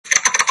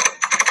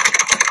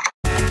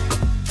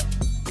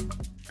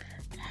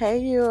Hey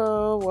you,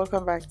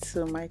 welcome back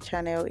to my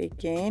channel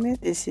again.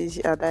 This is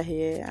Ada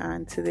here,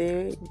 and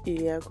today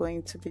we are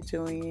going to be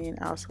doing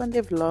our Sunday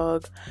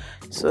vlog.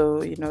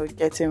 So,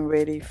 getting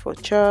ready for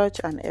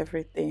church and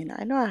everything.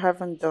 I know I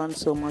haven't done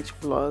so much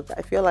vlog.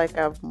 I feel like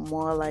I've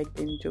more like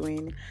been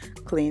doing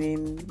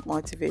cleaning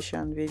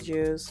motivation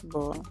videos,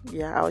 but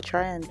yeah, I'll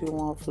try and do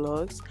more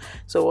vlogs.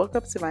 So,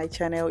 welcome to my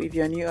channel. If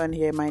you're new on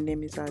here, my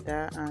name is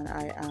Ada, and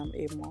I am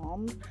a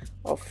mom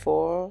of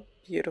four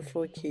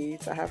beautiful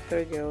kids. I have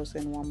three girls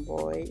and one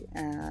boy,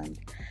 and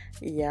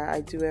yeah, I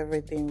do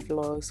everything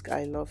vlogs.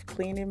 I love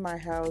cleaning my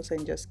house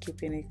and just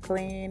keeping it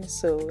clean.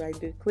 So I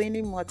do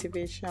cleaning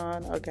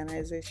motivation,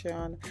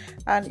 organization,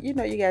 and you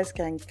guys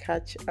can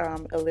catch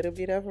a little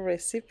bit of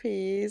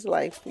recipes,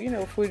 like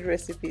food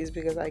recipes,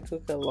 because I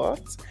cook a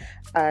lot.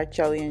 I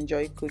actually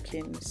enjoy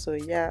cooking. So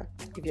yeah,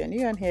 if you're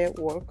new on here,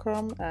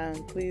 welcome,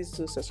 and please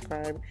do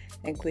subscribe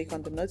and click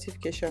on the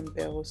notification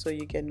bell so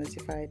you get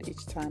notified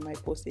each time I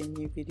post a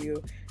new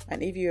video.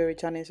 And if you're a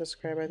returning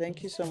subscriber,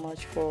 thank you so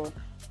much for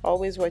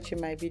always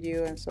watching my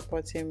video and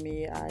supporting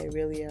me. I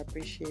really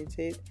appreciate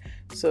it.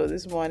 So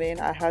this morning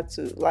I had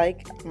to,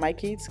 like, my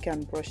kids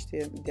can brush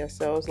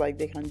themselves, like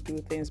they can do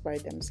things by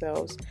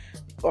themselves,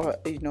 or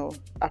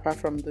apart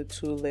from the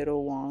two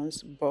little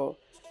ones, but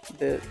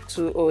the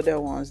two older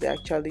ones, they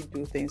actually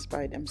do things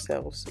by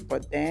themselves.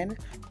 But then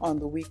on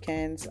the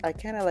weekends I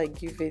kind of like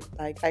give it,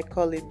 like, I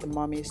call it the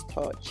mommy's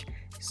touch.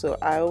 So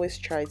I always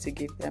try to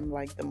give them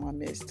like the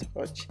mommy's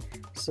touch.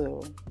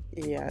 So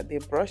yeah, they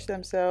brush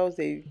themselves,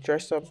 they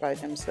dress up by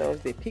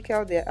themselves, they pick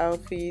out their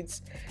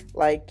outfits.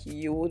 Like,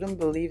 you wouldn't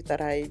believe that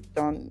I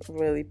don't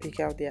really pick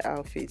out their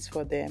outfits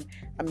for them.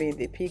 I mean,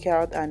 they pick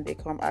out and they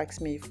come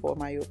ask me for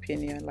my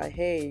opinion, like,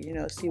 hey,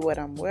 see what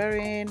I'm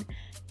wearing.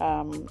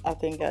 I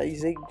think,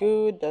 is it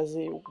good, does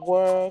it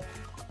work,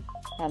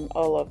 and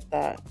all of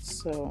that.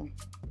 So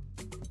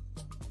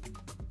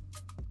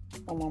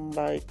I'm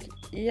like,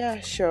 yeah,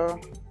 sure.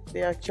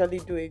 They actually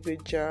do a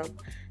good job.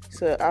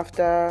 So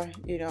after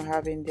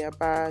having their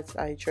baths,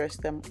 I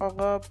dressed them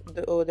up.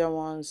 The older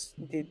ones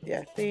did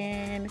their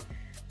thing,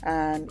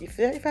 and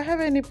if I have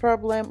any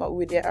problem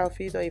with their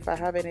outfit, or if I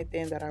have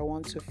anything that I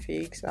want to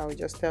fix, I'll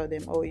just tell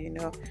them, oh,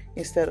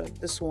 instead of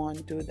this one,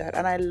 do that.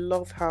 And I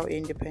love how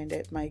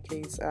independent my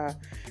kids are.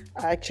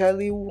 I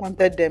actually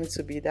wanted them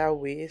to be that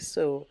way,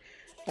 so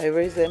I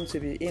raised them to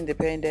be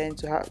independent,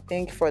 to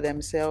think for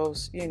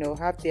themselves,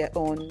 have their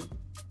own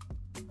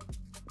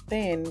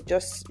thing,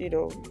 just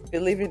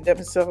believe in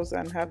themselves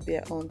and have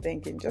their own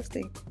thinking. Just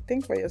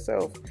think for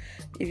yourself.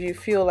 If you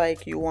feel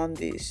like you want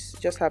this,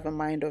 just have a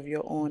mind of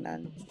your own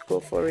and go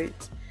for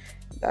it.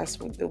 That's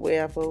the way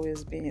I've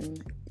always been.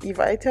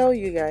 If I tell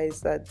you guys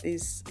that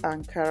this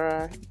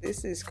Ankara,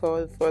 this is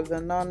called, for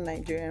the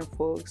non-Nigerian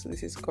folks,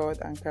 this is called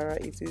Ankara.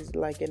 It is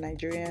like a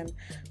Nigerian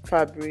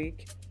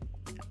fabric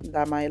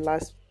that my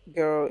last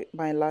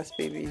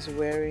baby is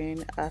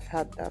wearing. I've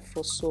had that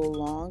for so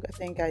long. I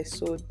think I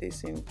sewed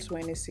this in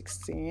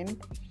 2016.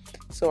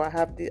 So I've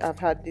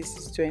had this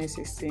since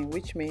 2016,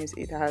 which means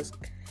it has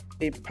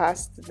been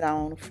passed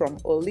down from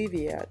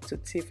Olivia to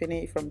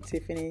Tiffany, from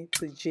Tiffany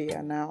to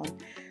Gia now.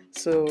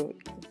 So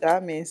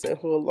that means a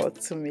whole lot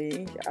to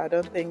me. I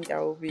don't think that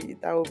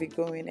will be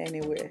going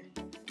anywhere,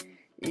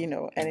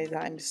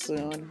 anytime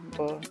soon.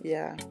 But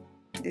yeah,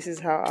 this is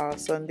how our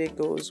Sunday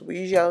goes. We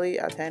usually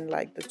attend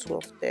like the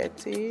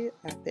 12:30,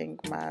 I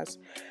think, mass.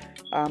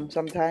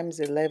 Sometimes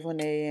 11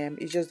 a.m.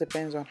 It just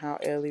depends on how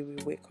early we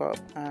wake up,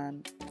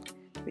 and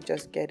we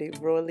just get it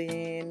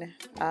rolling.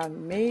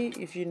 Me,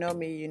 if you know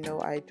me,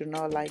 I do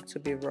not like to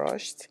be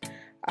rushed.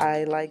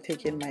 I like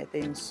taking my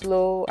things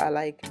slow. I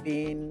like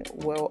being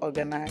well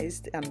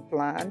organized and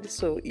planned.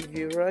 So if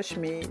you rush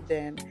me,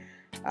 then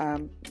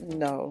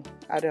no,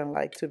 I don't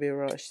like to be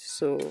rushed.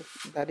 So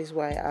that is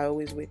why I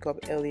always wake up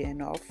early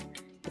enough.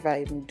 If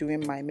I'm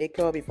doing my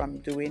makeup, if I'm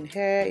doing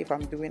hair, if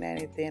I'm doing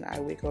anything, I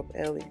wake up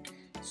early.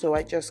 So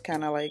I just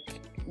kind of like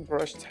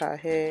brushed her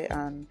hair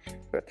and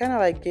kind of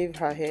like gave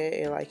her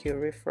hair a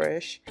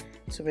refresh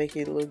to make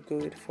it look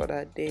good for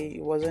that day.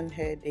 It wasn't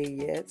hair day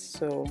yet,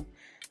 so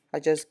I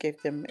just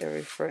gave them a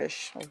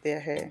refresh of their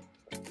hair.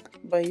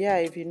 But yeah,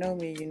 if you know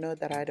me, you know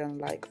that I don't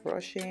like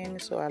rushing,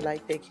 so I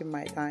like taking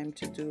my time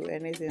to do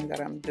anything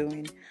that I'm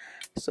doing.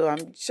 So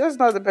I'm just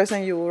not the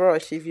person you will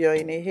rush. If you're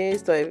in a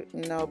haste, or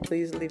no,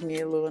 please leave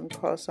me alone,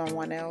 call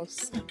someone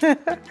else.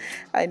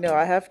 I know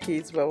I have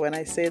kids, but when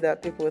I say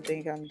that, people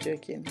think I'm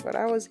joking. But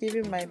I was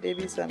giving my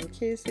baby some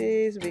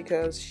kisses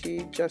because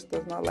she just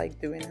does not like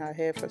doing her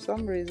hair for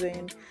some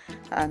reason,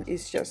 and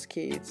it's just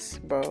kids,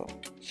 but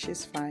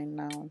she's fine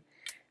now.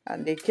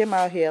 And they came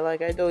out here,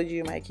 like I told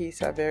you, my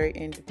kids are very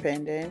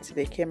independent.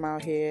 They came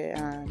out here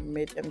and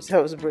made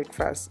themselves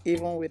breakfast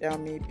even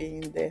without me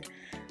being there.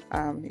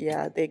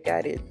 Yeah, they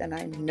got it, and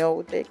I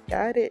know they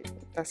got it.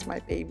 That's my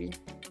baby.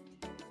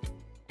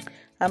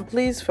 And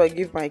please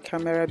forgive my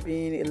camera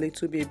being a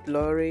little bit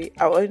blurry.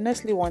 I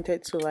honestly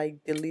wanted to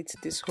like delete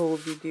this whole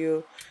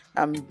video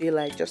and be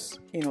like just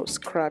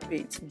scrap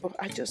it, but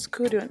I just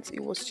couldn't.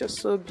 It was just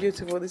so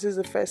beautiful. This is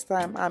the first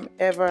time I'm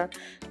ever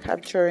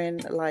capturing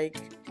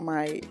like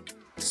my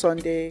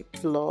Sunday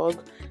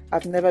vlog.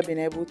 I've never been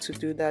able to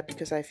do that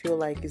because I feel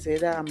like it's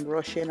either I'm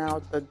rushing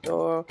out the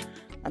door.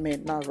 I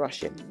mean, not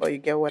rushing, but you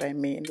get what I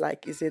mean.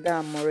 Like, it's either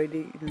I'm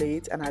already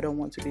late and I don't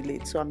want to be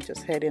late, so I'm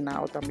just heading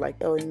out. I'm like,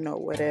 oh no,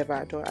 whatever,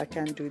 I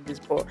can't do this.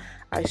 But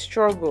I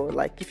struggle.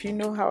 Like, if you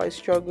know how I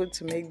struggled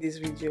to make this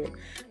video,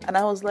 and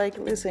I was like,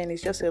 listen,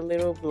 it's just a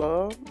little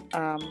vlog.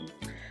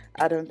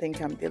 I don't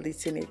think I'm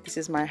deleting it. This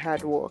is my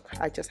hard work.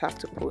 I just have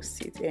to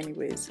post it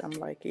anyways. I'm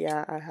like,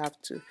 yeah, I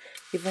have to,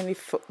 even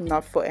if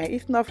not for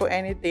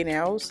anything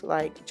else,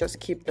 like just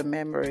keep the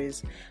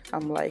memories.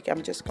 I'm like,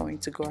 I'm just going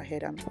to go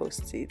ahead and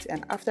post it.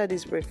 And after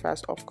this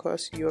breakfast, of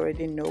course, you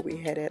already know we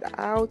headed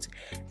out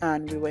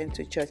and we went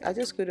to church. I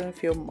just couldn't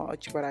film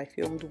much, but I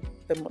filmed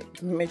the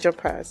major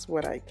parts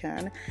what I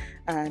can,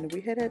 and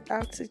we headed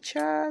out to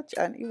church,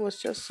 and it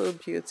was just so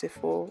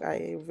beautiful.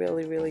 I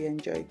really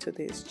enjoyed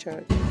today's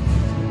church.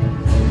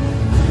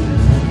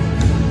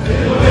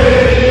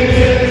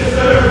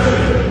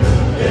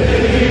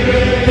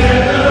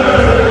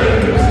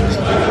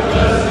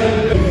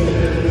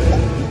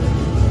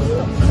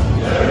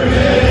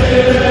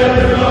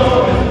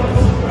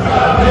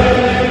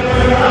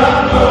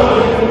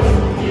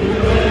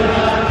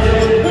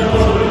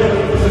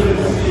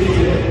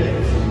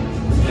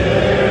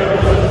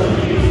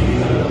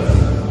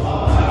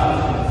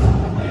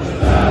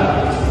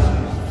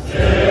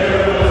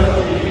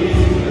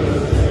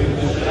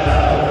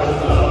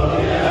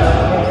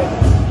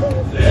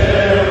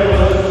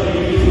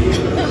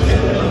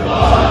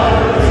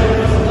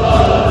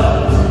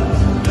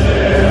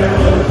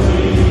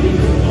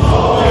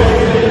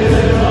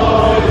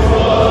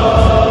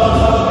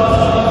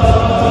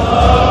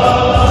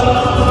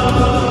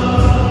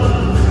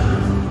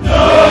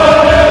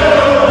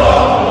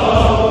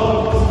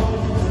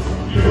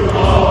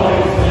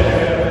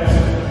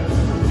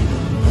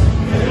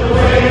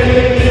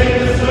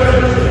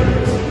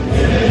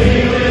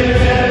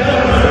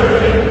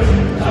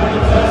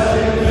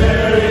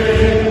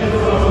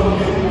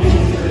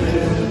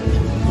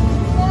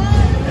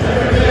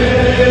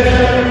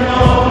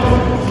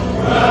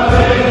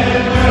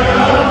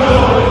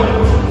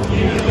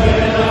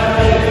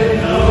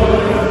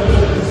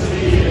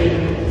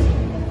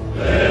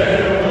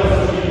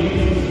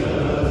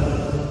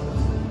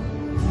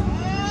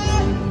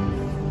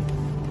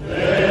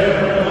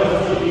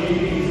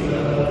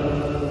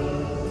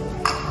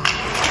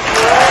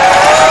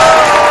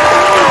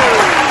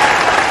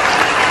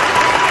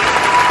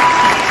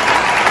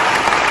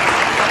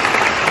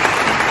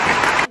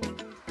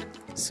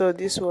 So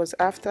this was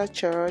after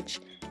church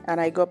and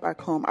I got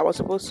back home. I was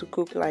supposed to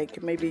cook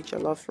like maybe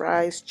jollof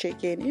rice,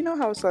 chicken, you know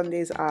how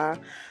Sundays are,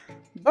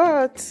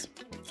 but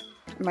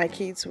my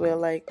kids were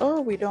like,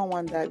 oh, we don't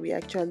want that, we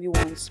actually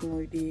want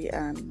smoothie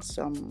and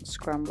some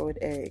scrambled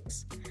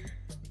eggs.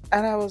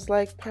 And I was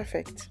like,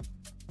 perfect,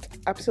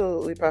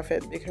 absolutely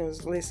perfect,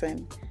 because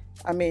listen,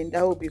 I mean,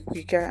 that would be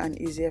quicker and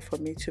easier for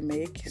me to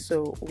make,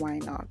 so why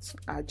not?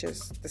 I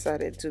just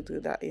decided to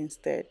do that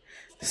instead.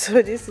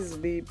 So this is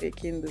me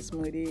baking the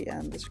smoothie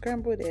and the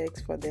scrambled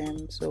eggs for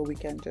them so we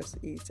can just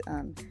eat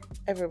and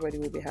everybody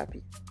will be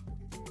happy.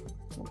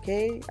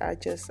 Okay, I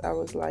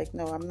was like,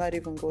 no, I'm not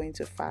even going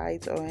to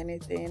fight or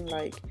anything.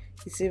 Like,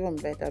 it's even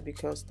better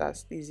because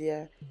that's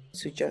easier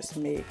to just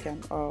make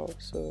and all.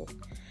 So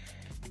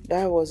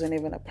that wasn't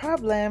even a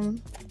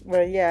problem.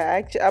 But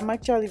yeah, I'm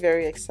actually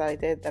very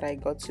excited that I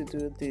got to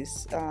do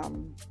this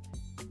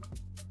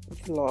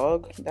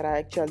vlog, that I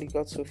actually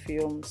got to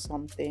film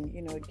something,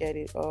 you know, get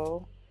it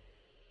all.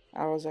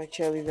 I'm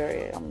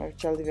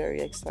actually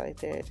very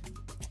excited.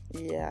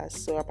 Yeah,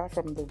 so apart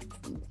from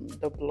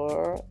the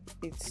blur,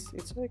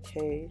 it's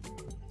okay.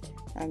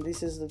 And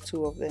this is the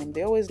two of them.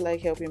 They always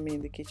like helping me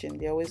in the kitchen.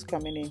 They're always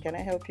coming in, can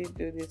I help you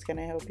do this, can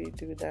I help you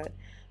do that?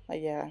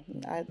 Yeah,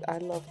 I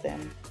love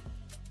them.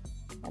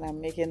 And I'm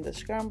making the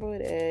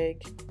scrambled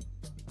egg.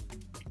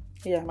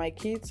 Yeah, my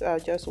kids are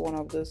just one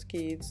of those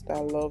kids that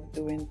love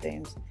doing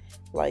things.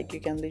 Like, you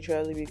can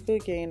literally be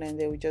cooking and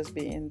they will just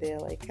be in there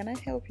like, can I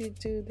help you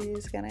do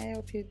this, can I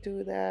help you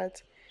do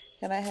that,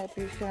 can I help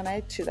you,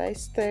 should I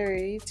stir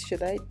it,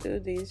 should I do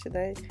this, should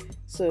I?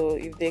 So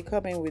if they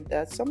come in with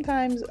that,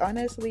 sometimes,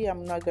 honestly,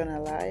 I'm not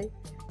gonna lie,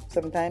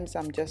 sometimes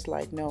I'm just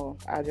like, no,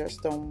 I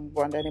just don't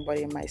want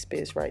anybody in my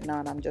space right now,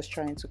 and I'm just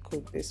trying to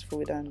cook this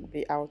food and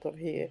be out of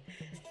here.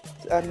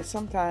 And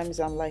sometimes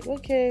I'm like,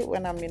 okay,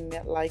 when I'm in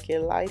like a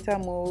lighter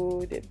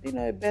mood, you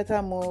know, a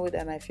better mood,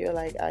 and I feel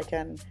like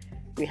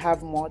we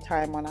have more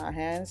time on our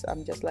hands,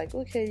 I'm just like,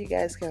 okay, you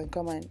guys can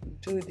come and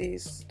do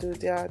this, do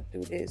that,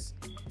 do this.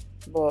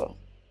 But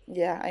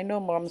Yeah, I know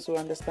moms will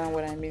understand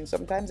what I mean.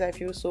 Sometimes I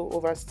feel so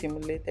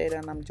overstimulated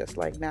and I'm just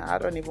like, nah, I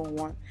don't even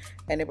want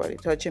anybody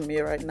touching me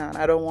right now. And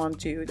I don't want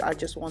to, I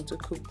just want to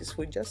cook this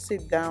food. Just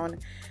sit down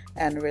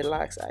and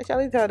relax. I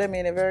actually tell them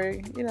in a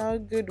very,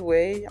 good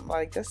way. I'm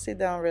like, just sit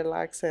down,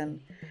 relax,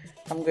 and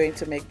I'm going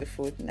to make the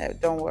food. No,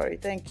 don't worry.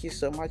 Thank you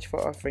so much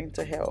for offering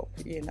to help.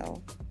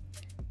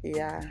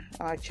 Yeah,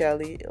 I'm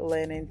actually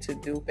learning to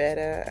do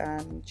better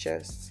and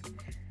just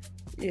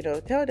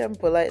tell them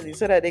politely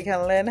so that they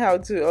can learn how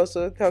to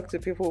also talk to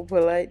people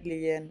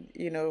politely and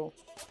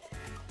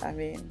I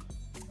mean,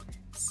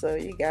 so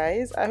you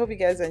guys, I hope you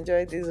guys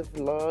enjoyed this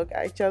vlog.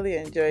 I actually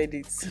enjoyed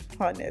it,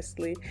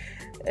 honestly.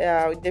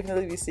 I'll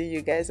definitely be seeing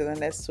you guys in the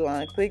next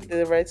one. Click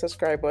the red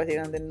subscribe button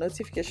and the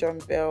notification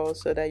bell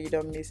so that you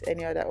don't miss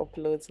any other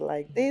uploads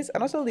like this.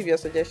 And also leave your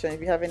suggestion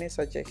if you have any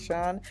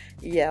suggestion.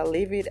 Yeah,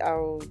 leave it.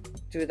 I'll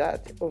do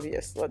that,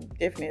 obviously,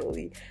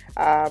 definitely.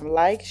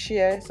 Like,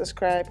 share,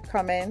 subscribe,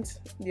 comment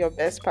your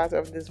best part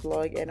of this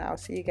vlog, and I'll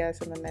see you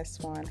guys in the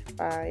next one.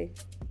 Bye.